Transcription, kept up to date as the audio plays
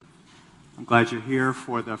I'm glad you're here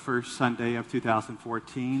for the first Sunday of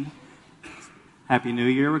 2014. Happy New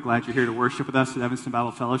Year. We're glad you're here to worship with us at Evanston Bible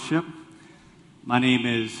Fellowship. My name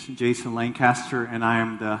is Jason Lancaster, and I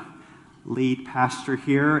am the lead pastor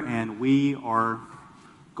here, and we are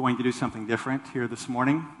going to do something different here this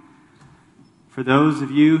morning. For those of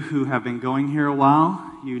you who have been going here a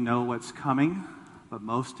while, you know what's coming, but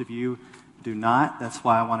most of you do not. That's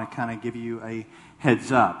why I want to kind of give you a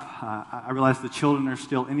heads up. I realize the children are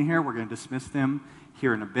still in here. We're going to dismiss them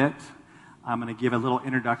here in a bit. I'm going to give a little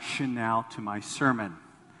introduction now to my sermon.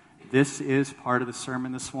 This is part of the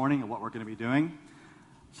sermon this morning and what we're going to be doing.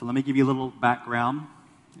 So let me give you a little background.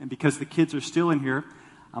 And because the kids are still in here,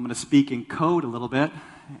 I'm going to speak in code a little bit.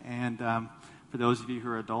 And for those of you who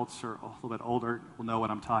are adults or a little bit older, will know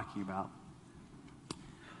what I'm talking about.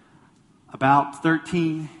 About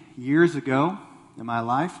 13 years ago in my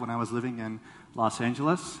life, when I was living in Los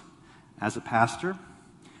Angeles as a pastor,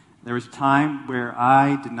 there was a time where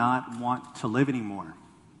I did not want to live anymore,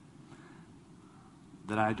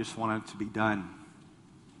 that I just wanted to be done,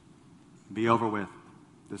 be over with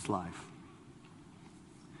this life.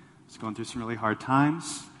 I was going through some really hard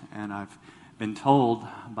times, and I've been told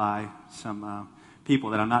by some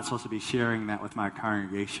people that I'm not supposed to be sharing that with my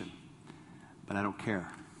congregation, but I don't care,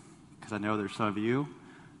 because I know there's some of you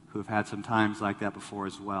who have had some times like that before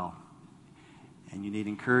as well. And you need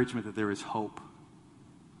encouragement that there is hope.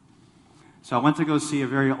 So I went to go see a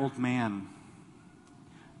very old man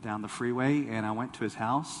down the freeway, and I went to his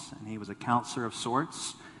house, and he was a counselor of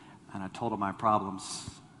sorts, and I told him my problems,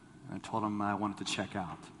 and I told him I wanted to check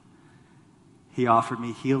out. He offered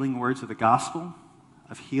me healing words of the gospel,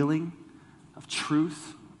 of healing, of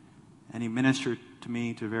truth, and he ministered to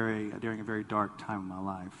me during a very dark time in my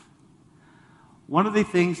life. One of the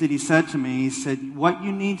things that he said to me, he said, what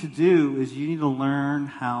you need to do is you need to learn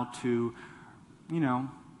how to,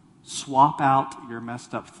 swap out your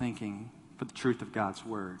messed up thinking for the truth of God's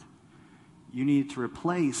word. You need to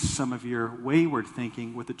replace some of your wayward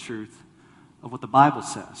thinking with the truth of what the Bible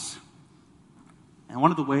says. And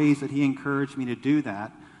one of the ways that he encouraged me to do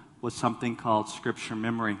that was something called scripture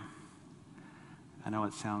memory. I know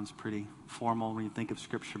it sounds pretty formal when you think of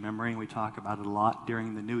scripture memory, and we talk about it a lot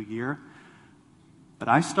during the new year. But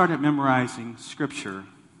I started memorizing scripture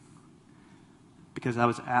because I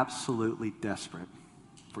was absolutely desperate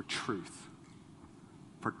for truth,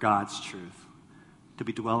 for God's truth, to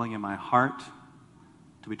be dwelling in my heart,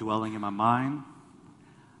 to be dwelling in my mind.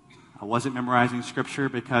 I wasn't memorizing scripture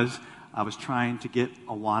because I was trying to get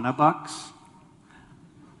Awana bucks,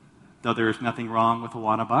 though there is nothing wrong with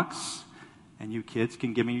Awana bucks, and you kids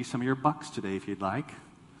can give me some of your bucks today if you'd like.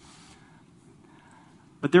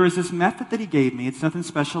 But there was this method that he gave me. It's nothing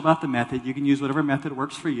special about the method. You can use whatever method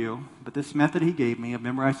works for you. But this method he gave me of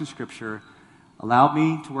memorizing scripture allowed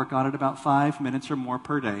me to work on it about 5 minutes or more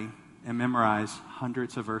per day and memorize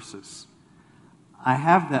hundreds of verses. I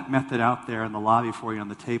have that method out there in the lobby for you on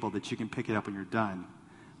the table that you can pick it up when you're done.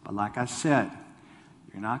 But like I said,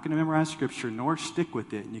 you're not going to memorize scripture nor stick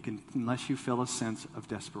with it unless you feel a sense of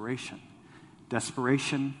desperation.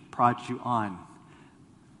 Desperation prods you on.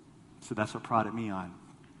 So that's what prodded me on.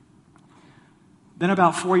 Then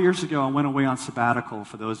about 4 years ago, I went away on sabbatical.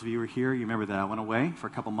 For those of you who are here, you remember that. I went away for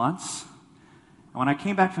a couple months. And when I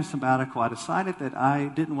came back from sabbatical, I decided that I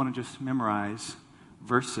didn't want to just memorize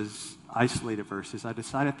verses, isolated verses. I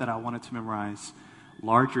decided that I wanted to memorize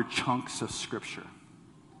larger chunks of Scripture.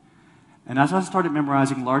 And as I started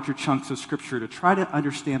memorizing larger chunks of Scripture to try to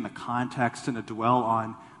understand the context and to dwell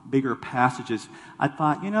on bigger passages, I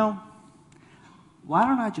thought, why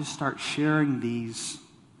don't I just start sharing these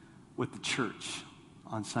with the church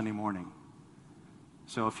on Sunday morning?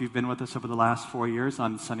 So if you've been with us over the last 4 years,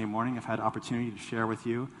 on Sunday morning, I've had the opportunity to share with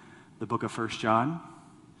you the book of 1 John,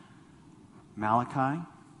 Malachi,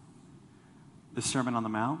 the Sermon on the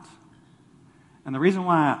Mount. And the reason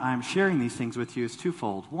why I'm sharing these things with you is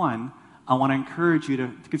twofold. One, I want to encourage you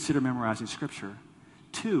to consider memorizing Scripture.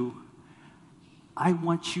 Two, I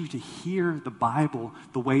want you to hear the Bible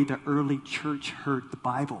the way the early church heard the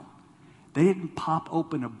Bible. They didn't pop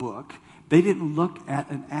open a book. They didn't look at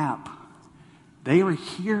an app. They were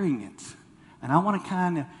hearing it. And I want to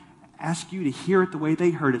kind of ask you to hear it the way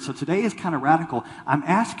they heard it. So today is kind of radical. I'm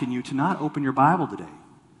asking you to not open your Bible today,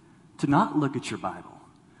 to not look at your Bible,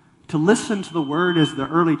 to listen to the Word as the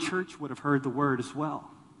early church would have heard the Word as well.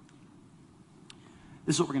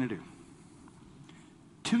 This is what we're going to do.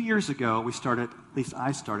 2 years ago,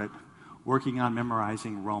 I started working on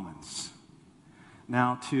memorizing Romans.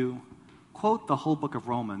 Now, to quote the whole book of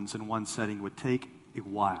Romans in one setting would take a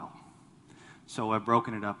while. So I've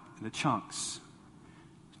broken it up into chunks.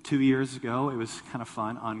 2 years ago, it was kind of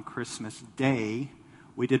fun. On Christmas Day,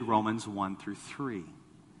 we did Romans 1 through 3.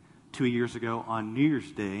 2 years ago, on New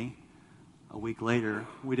Year's Day, a week later,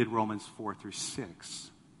 we did Romans 4 through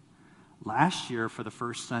 6. Last year, for the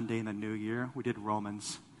first Sunday in the new year, we did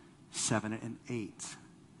Romans 7 and 8.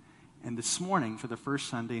 And this morning, for the first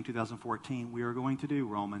Sunday in 2014, we are going to do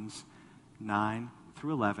Romans 9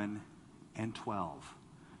 through 11 and 12.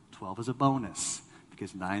 12 is a bonus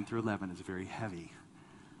because 9 through 11 is very heavy.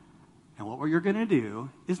 And what you're going to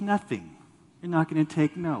do is nothing. You're not going to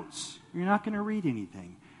take notes. You're not going to read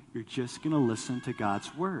anything. You're just going to listen to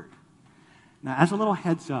God's word. Now, as a little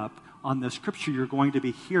heads up on the scripture you're going to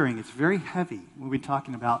be hearing, it's very heavy. We've been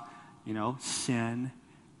talking about, sin,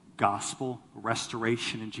 gospel,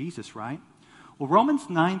 restoration in Jesus, right? Well, Romans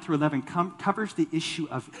 9 through 11 covers the issue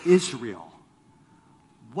of Israel.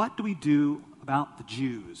 What do we do about the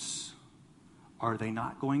Jews? Are they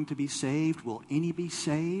not going to be saved? Will any be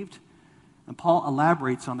saved? And Paul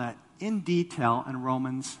elaborates on that in detail in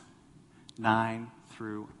Romans 9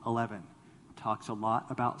 through 11. Talks a lot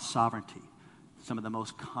about sovereignty. Some of the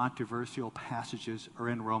most controversial passages are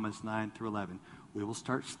in Romans 9 through 11. We will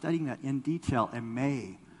start studying that in detail in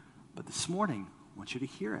May. But this morning, I want you to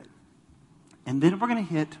hear it. And then we're going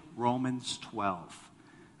to hit Romans 12.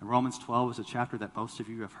 And Romans 12 is a chapter that most of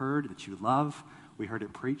you have heard, that you love. We heard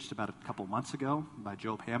it preached about a couple months ago by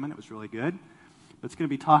Joe Hammond. It was really good. But it's going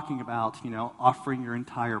to be talking about, offering your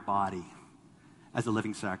entire body as a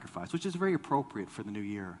living sacrifice, which is very appropriate for the new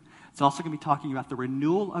year. It's also going to be talking about the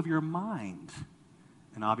renewal of your mind.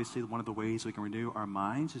 And obviously, one of the ways we can renew our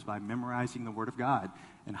minds is by memorizing the Word of God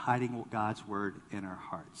and hiding God's Word in our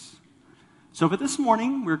hearts. So for this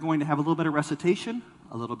morning, we're going to have a little bit of recitation,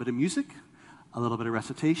 a little bit of music, a little bit of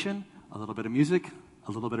recitation, a little bit of music,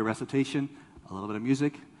 a little bit of recitation, a little bit of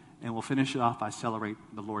music, and we'll finish it off by celebrating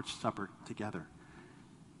the Lord's Supper together.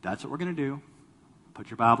 That's what we're going to do. Put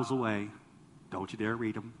your Bibles away. Don't you dare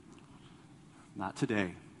read them. Not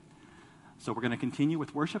today. So we're going to continue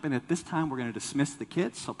with worship, and at this time we're going to dismiss the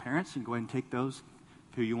kids. So parents, you can go ahead and take those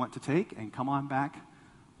who you want to take, and come on back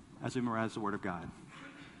as we memorize the Word of God.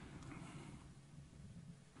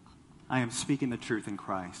 I am speaking the truth in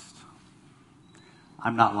Christ.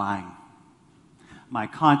 I'm not lying. My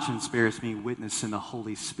conscience bears me witness in the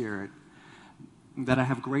Holy Spirit that I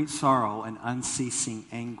have great sorrow and unceasing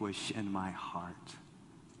anguish in my heart.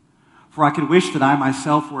 For I could wish that I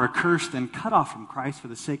myself were accursed and cut off from Christ for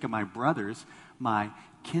the sake of my brothers, my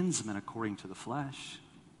kinsmen according to the flesh.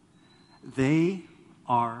 They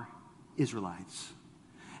are Israelites,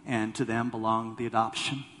 and to them belong the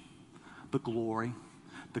adoption, the glory,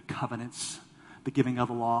 the covenants, the giving of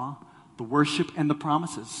the law, the worship, and the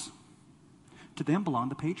promises. To them belong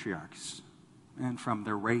the patriarchs. And from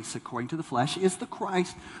their race, according to the flesh, is the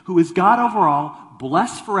Christ, who is God over all,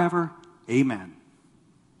 blessed forever. Amen.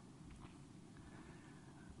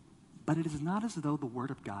 But it is not as though the word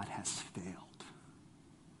of God has failed.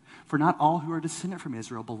 For not all who are descended from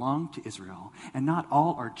Israel belong to Israel, and not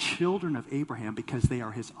all are children of Abraham because they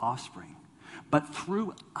are his offspring. But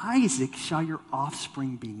through Isaac shall your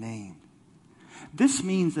offspring be named. This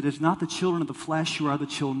means that it is not the children of the flesh who are the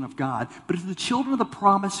children of God, but it is the children of the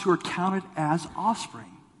promise who are counted as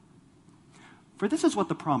offspring. For this is what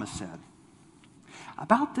the promise said.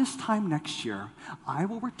 About this time next year, I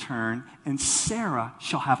will return, and Sarah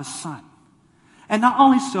shall have a son. And not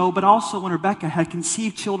only so, but also when Rebekah had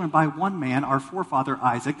conceived children by one man, our forefather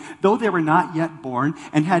Isaac, though they were not yet born,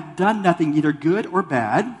 and had done nothing either good or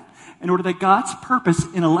bad, in order that God's purpose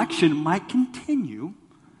in election might continue,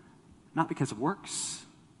 not because of works,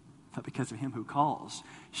 but because of him who calls.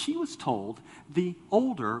 She was told, the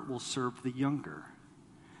older will serve the younger.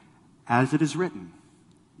 As it is written,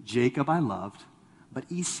 Jacob I loved, but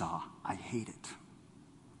Esau I hated.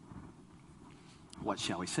 What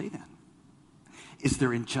shall we say then? Is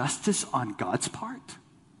there injustice on God's part?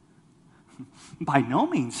 By no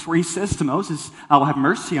means, for he says to Moses, I will have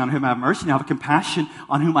mercy on whom I have mercy, and I will have compassion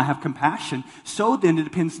on whom I have compassion. So then it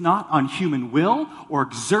depends not on human will or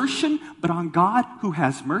exertion, but on God who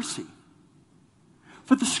has mercy.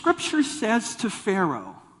 For the scripture says to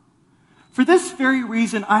Pharaoh, for this very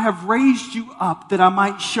reason I have raised you up, that I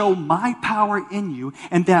might show my power in you,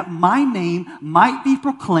 and that my name might be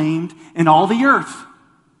proclaimed in all the earth.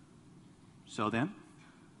 So then,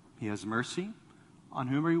 he has mercy on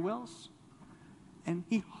whom he wills, and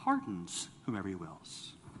he hardens whomever he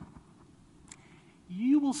wills.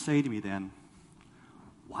 You will say to me then,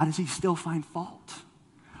 why does he still find fault?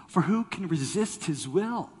 For who can resist his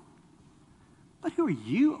will? But who are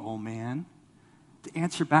you, O man, to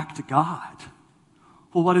answer back to God?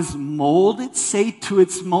 Well, what does molded say to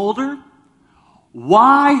its molder?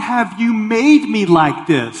 Why have you made me like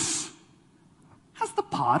this? Has the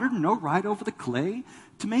potter no right over the clay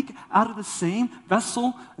to make out of the same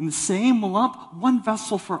vessel and the same lump one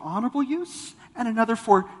vessel for honorable use and another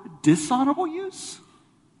for dishonorable use?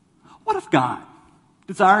 What if God,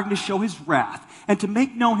 desiring to show his wrath and to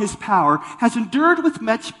make known his power, has endured with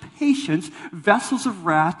much patience vessels of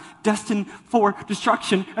wrath destined for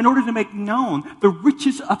destruction in order to make known the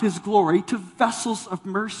riches of his glory to vessels of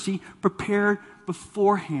mercy prepared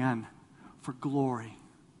beforehand for glory?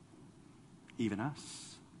 Even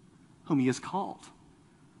us, whom he has called,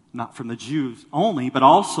 not from the Jews only, but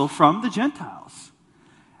also from the Gentiles.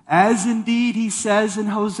 As indeed he says in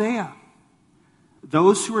Hosea,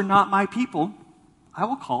 those who are not my people, I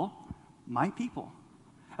will call my people.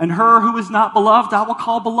 And her who is not beloved, I will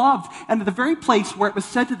call beloved. And at the very place where it was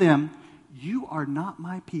said to them, you are not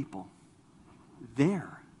my people,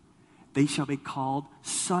 there they shall be called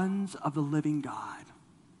sons of the living God.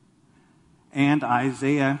 And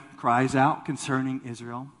Isaiah cries out concerning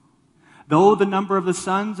Israel, though the number of the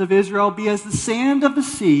sons of Israel be as the sand of the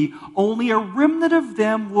sea, only a remnant of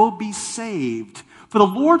them will be saved. For the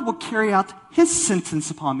Lord will carry out his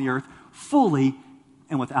sentence upon the earth fully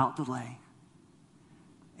and without delay.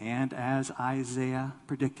 And as Isaiah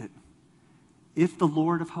predicted, if the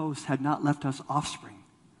Lord of hosts had not left us offspring,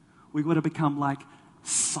 we would have become like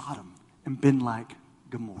Sodom and been like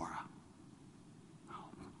Gomorrah.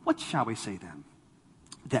 What shall we say then?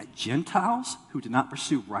 That Gentiles who did not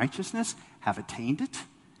pursue righteousness have attained it?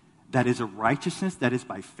 That is a righteousness that is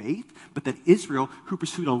by faith, but that Israel, who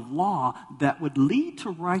pursued a law that would lead to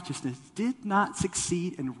righteousness, did not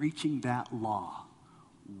succeed in reaching that law.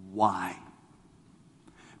 Why?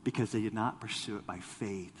 Because they did not pursue it by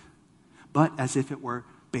faith, but as if it were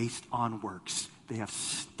based on works. They have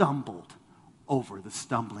stumbled over the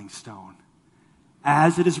stumbling stone.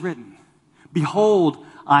 As it is written, behold,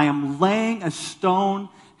 I am laying a stone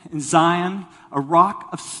in Zion, a rock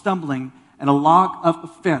of stumbling and a log of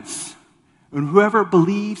offense. And whoever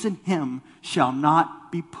believes in him shall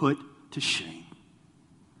not be put to shame.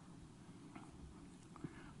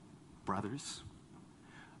 Brothers,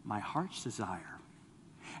 my heart's desire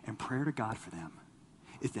and prayer to God for them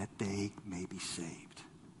is that they may be saved.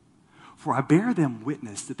 For I bear them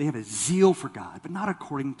witness that they have a zeal for God, but not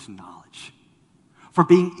according to knowledge. For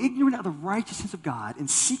being ignorant of the righteousness of God and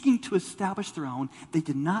seeking to establish their own, they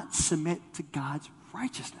did not submit to God's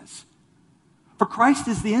righteousness. For Christ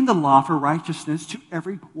is the end of the law for righteousness to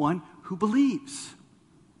everyone who believes.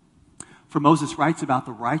 For Moses writes about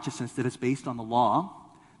the righteousness that is based on the law,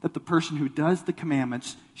 that the person who does the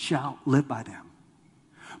commandments shall live by them.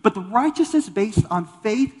 But the righteousness based on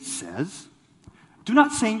faith says, do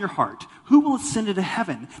not say in your heart, who will ascend into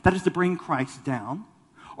heaven, that is to bring Christ down?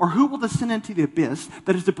 Or who will descend into the abyss,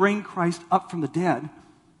 that is to bring Christ up from the dead?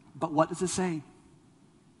 But what does it say?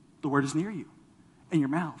 The word is near you, in your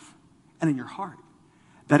mouth and in your heart.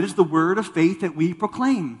 That is the word of faith that we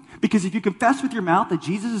proclaim. Because if you confess with your mouth that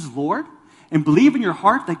Jesus is Lord and believe in your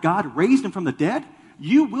heart that God raised him from the dead,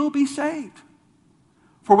 you will be saved.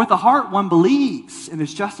 For with the heart one believes and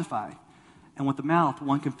is justified, and with the mouth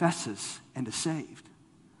one confesses and is saved.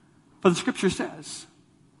 For the scripture says,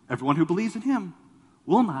 everyone who believes in him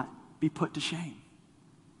will not be put to shame.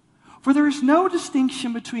 For there is no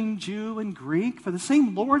distinction between Jew and Greek, for the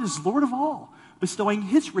same Lord is Lord of all, bestowing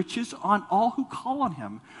his riches on all who call on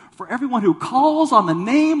him. For everyone who calls on the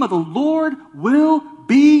name of the Lord will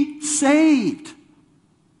be saved.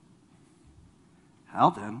 How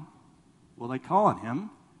then will they call on him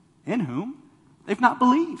in whom they've not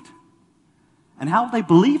believed? And how will they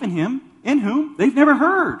believe in him in whom they've never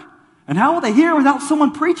heard? And how will they hear without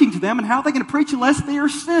someone preaching to them? And how are they going to preach unless they are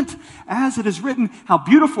sent? As it is written, how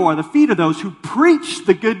beautiful are the feet of those who preach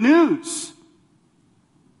the good news.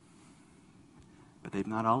 But they've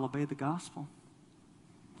not all obeyed the gospel.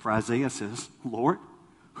 For Isaiah says, Lord,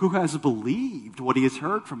 who has believed what he has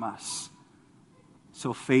heard from us?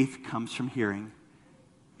 So faith comes from hearing,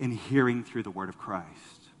 and hearing through the word of Christ.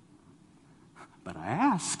 But I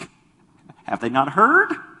ask, have they not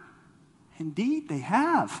heard? Indeed, they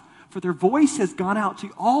have. For their voice has gone out to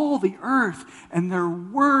all the earth, and their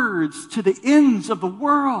words to the ends of the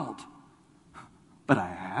world. But I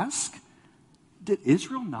ask, did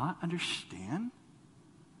Israel not understand?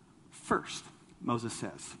 First, Moses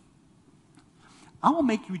says, I will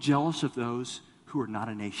make you jealous of those who are not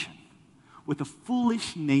a nation. With a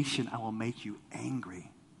foolish nation, I will make you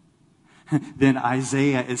angry. Then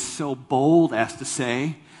Isaiah is so bold as to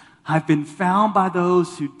say, I've been found by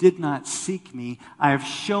those who did not seek me. I have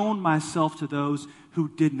shown myself to those who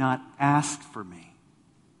did not ask for me.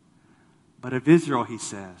 But of Israel, he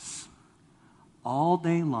says, all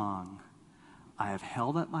day long I have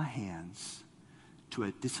held up my hands to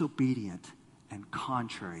a disobedient and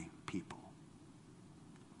contrary people.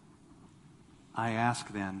 I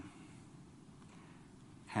ask then,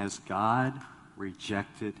 has God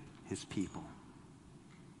rejected his people?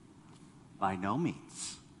 By no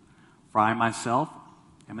means. For I myself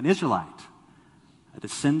am an Israelite, a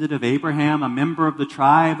descendant of Abraham, a member of the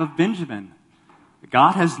tribe of Benjamin.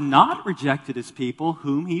 God has not rejected his people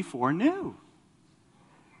whom he foreknew.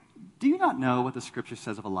 Do you not know what the scripture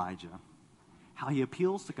says of Elijah? How he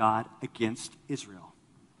appeals to God against Israel.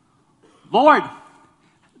 Lord,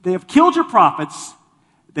 they have killed your prophets,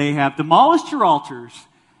 they have demolished your altars,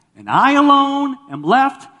 and I alone am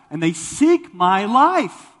left, and they seek my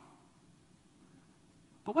life.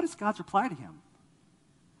 But what is God's reply to him?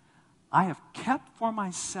 I have kept for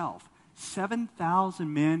myself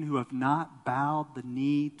 7,000 men who have not bowed the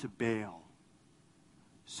knee to Baal.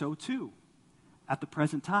 So too, at the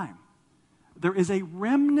present time, there is a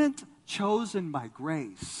remnant chosen by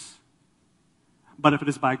grace. But if it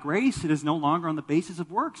is by grace, it is no longer on the basis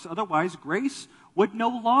of works. Otherwise, grace would no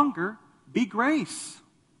longer be grace.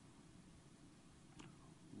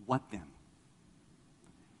 What then?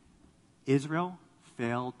 Israel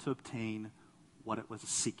failed to obtain what it was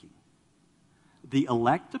seeking. The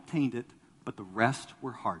elect obtained it, but the rest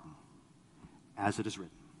were hardened, as it is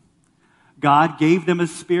written. God gave them a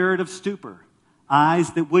spirit of stupor,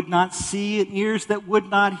 eyes that would not see and ears that would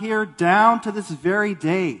not hear, down to this very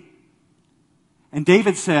day. And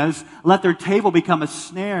David says, let their table become a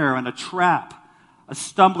snare and a trap, a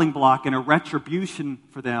stumbling block and a retribution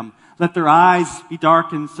for them. Let their eyes be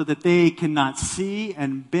darkened so that they cannot see,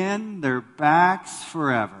 and bend their backs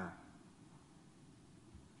forever.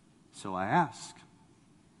 So I ask,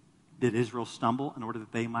 did Israel stumble in order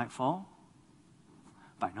that they might fall?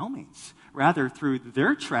 By no means. Rather, through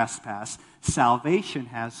their trespass, salvation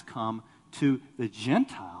has come to the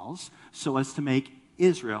Gentiles so as to make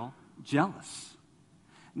Israel jealous.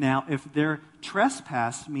 Now, if their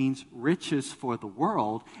trespass means riches for the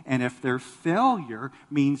world, and if their failure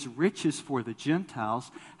means riches for the Gentiles,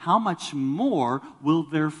 how much more will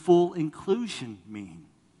their full inclusion mean?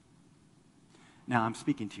 Now, I'm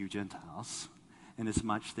speaking to you Gentiles.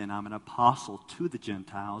 Inasmuch then I'm an apostle to the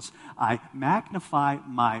Gentiles, I magnify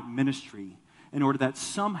my ministry in order that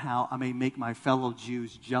somehow I may make my fellow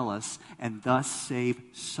Jews jealous and thus save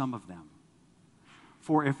some of them.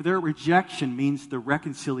 For if their rejection means the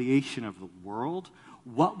reconciliation of the world,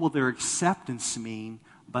 what will their acceptance mean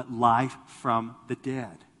but life from the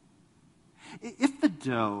dead? If the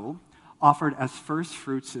dough offered as first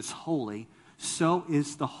fruits is holy, so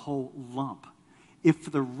is the whole lump.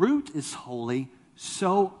 If the root is holy,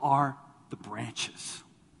 so are the branches.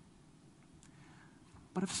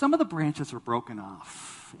 But if some of the branches are broken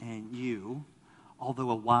off, and you,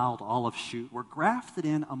 although a wild olive shoot, were grafted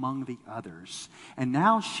in among the others, and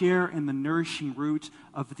now share in the nourishing root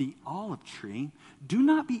of the olive tree, do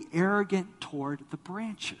not be arrogant toward the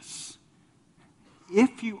branches.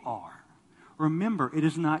 If you are, remember, it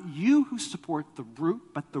is not you who support the root,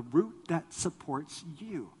 but the root that supports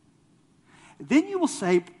you. Then you will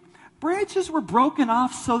say, branches were broken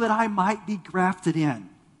off so that I might be grafted in.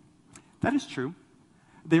 That is true.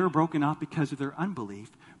 They were broken off because of their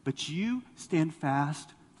unbelief, but you stand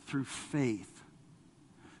fast through faith.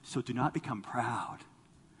 So do not become proud,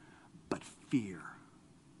 but fear.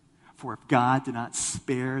 For if God did not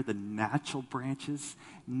spare the natural branches,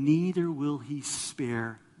 neither will he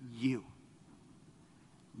spare you.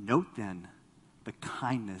 Note then the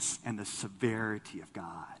kindness and the severity of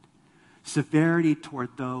God. Severity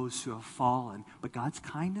toward those who have fallen, but God's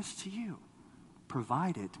kindness to you,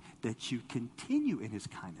 provided that you continue in his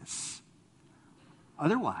kindness.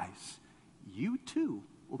 Otherwise, you too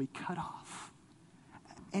will be cut off.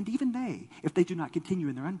 And even they, if they do not continue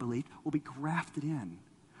in their unbelief, will be grafted in.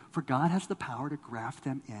 For God has the power to graft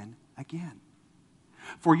them in again.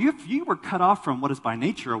 For if you were cut off from what is by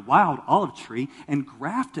nature a wild olive tree and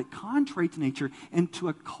grafted contrary to nature into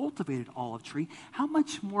a cultivated olive tree, how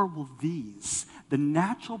much more will these, the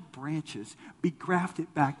natural branches, be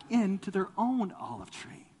grafted back into their own olive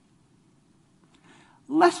tree?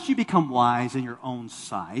 Lest you become wise in your own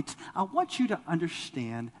sight, I want you to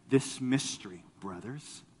understand this mystery,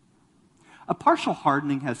 brothers. A partial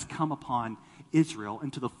hardening has come upon Israel,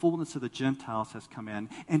 into the fullness of the Gentiles has come in,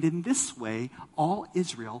 and in this way all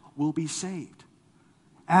Israel will be saved.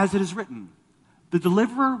 As it is written, the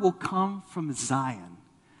deliverer will come from Zion.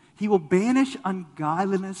 He will banish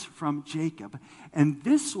ungodliness from Jacob, and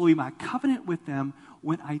this will be my covenant with them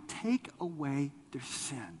when I take away their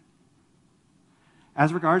sin.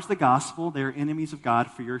 As regards the gospel, they are enemies of God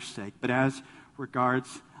for your sake, but as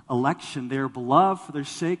regards election. They are beloved for their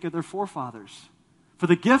sake of their forefathers. For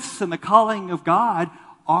the gifts and the calling of God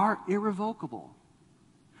are irrevocable.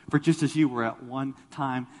 For just as you were at one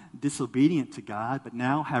time disobedient to God, but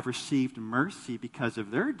now have received mercy because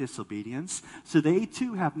of their disobedience, so they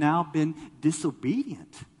too have now been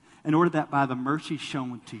disobedient, in order that by the mercy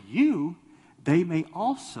shown to you, they may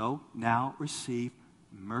also now receive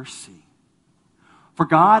mercy. For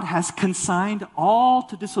God has consigned all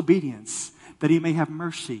to disobedience, that he may have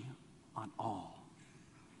mercy on all.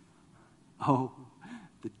 Oh,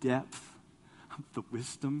 the depth of the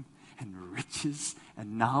wisdom and riches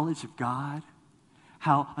and knowledge of God.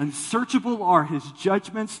 How unsearchable are his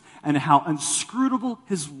judgments and how inscrutable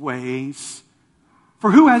his ways. For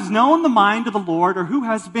who has known the mind of the Lord, or who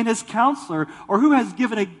has been his counselor, or who has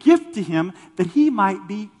given a gift to him that he might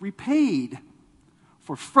be repaid?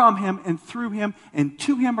 For from him and through him and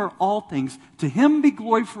to him are all things. To him be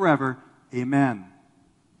glory forever. Amen.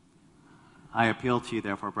 I appeal to you,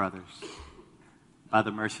 therefore, brothers, by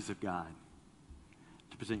the mercies of God,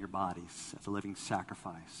 to present your bodies as a living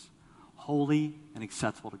sacrifice, holy and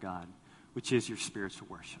acceptable to God, which is your spiritual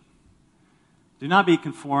worship. Do not be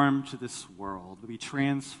conformed to this world, but be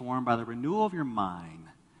transformed by the renewal of your mind,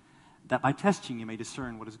 that by testing you may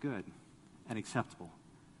discern what is good and acceptable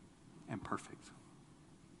and perfect.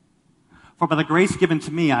 For by the grace given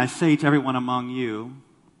to me, I say to everyone among you,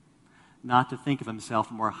 not to think of himself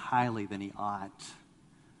more highly than he ought,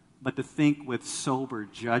 but to think with sober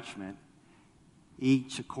judgment,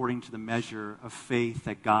 each according to the measure of faith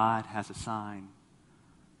that God has assigned.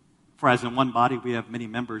 For as in one body we have many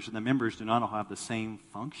members, and the members do not all have the same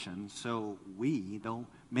function, so we, though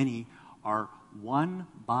many, are one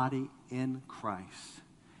body in Christ,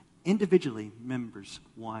 individually members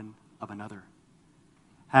one of another.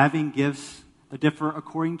 Having gifts that differ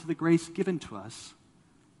according to the grace given to us,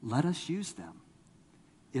 let us use them.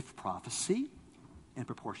 If prophecy, in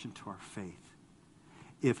proportion to our faith.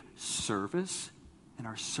 If service, in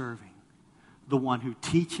our serving. The one who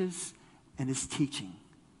teaches and is teaching.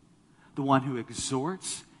 The one who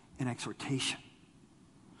exhorts in exhortation.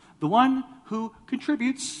 The one who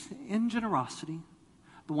contributes in generosity.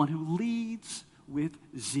 The one who leads with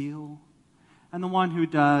zeal. And the one who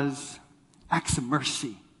does acts of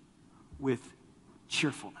mercy with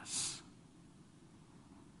cheerfulness.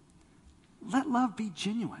 Let love be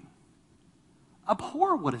genuine.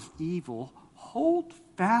 Abhor what is evil. Hold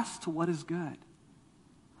fast to what is good.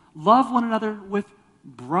 Love one another with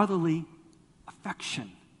brotherly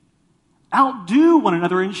affection. Outdo one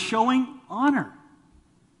another in showing honor.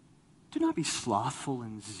 Do not be slothful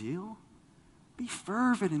in zeal. Be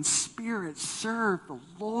fervent in spirit. Serve the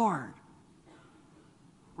Lord.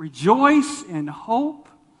 Rejoice in hope.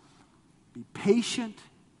 Be patient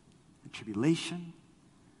in tribulation.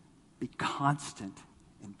 Be constant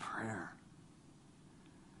in prayer.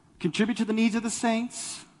 Contribute to the needs of the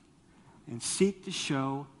saints and seek to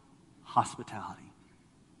show hospitality.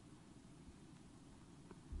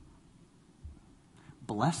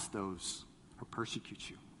 Bless those who persecute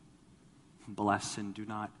you. Bless and do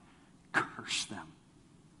not curse them.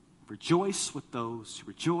 Rejoice with those who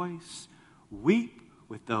rejoice. Weep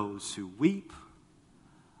with those who weep.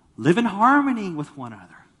 Live in harmony with one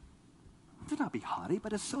another. Do not be haughty,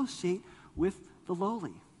 but associate with the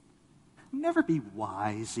lowly. Never be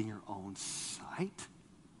wise in your own sight.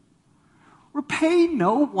 Repay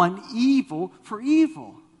no one evil for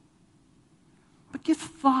evil, but give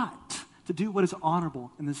thought to do what is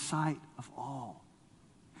honorable in the sight of all.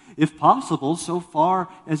 If possible, so far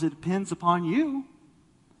as it depends upon you,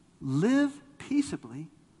 live peaceably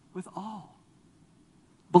with all.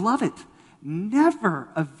 Beloved, never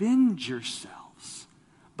avenge yourselves,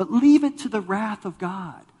 but leave it to the wrath of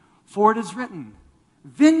God. For it is written,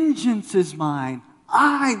 vengeance is mine,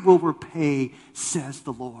 I will repay, says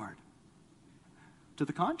the Lord. To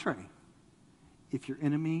the contrary, if your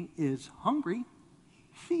enemy is hungry,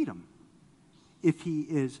 feed him. If he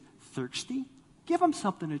is thirsty, give him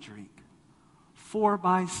something to drink. For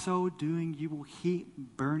by so doing you will heap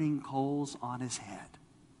burning coals on his head.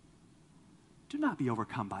 Do not be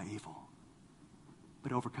overcome by evil,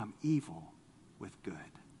 but overcome evil with good.